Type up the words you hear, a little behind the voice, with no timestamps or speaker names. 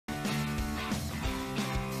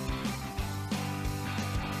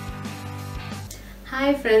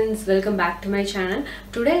Hi friends, welcome back to my channel.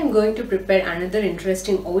 Today I'm going to prepare another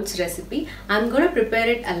interesting oats recipe. I'm going to prepare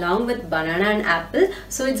it along with banana and apple.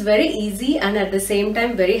 So it's very easy and at the same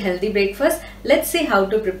time very healthy breakfast. Let's see how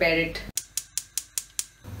to prepare it.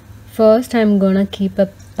 First I'm going to keep a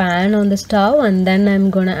pan on the stove and then I'm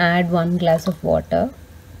going to add 1 glass of water.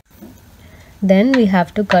 Then we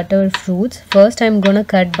have to cut our fruits. First I'm going to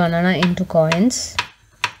cut banana into coins.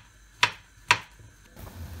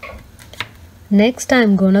 Next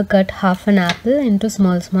I'm going to cut half an apple into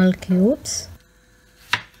small cubes.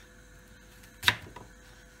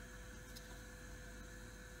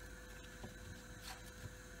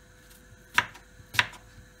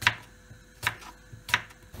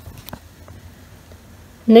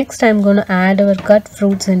 Next I'm going to add our cut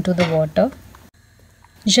fruits into the water.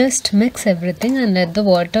 Just mix everything and let the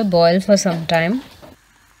water boil for some time.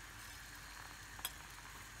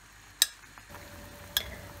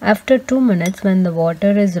 After 2 minutes, when the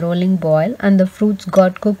water is rolling boil and the fruits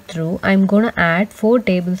got cooked through, I'm going to add 4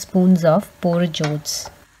 tablespoons of porridge oats.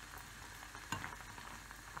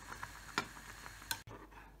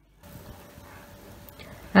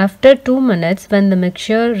 After 2 minutes, when the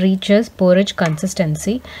mixture reaches porridge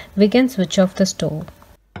consistency, we can switch off the stove.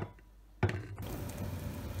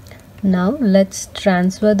 Now let's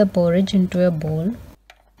transfer the porridge into a bowl.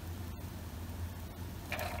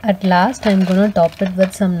 At last, I'm going to top it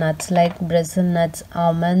with some nuts like Brazil nuts,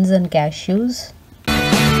 almonds and cashews.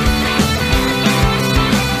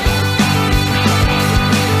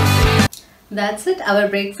 That's it, our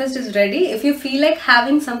breakfast is ready. If you feel like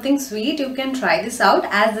having something sweet, you can try this out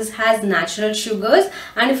as this has natural sugars.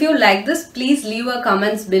 And if you like this, please leave a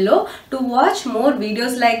comments below. To watch more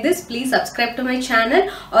videos like this, please subscribe to my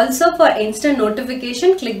channel. Also for instant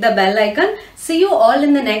notification, click the bell icon. See you all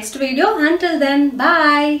in the next video. Until then,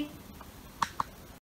 bye.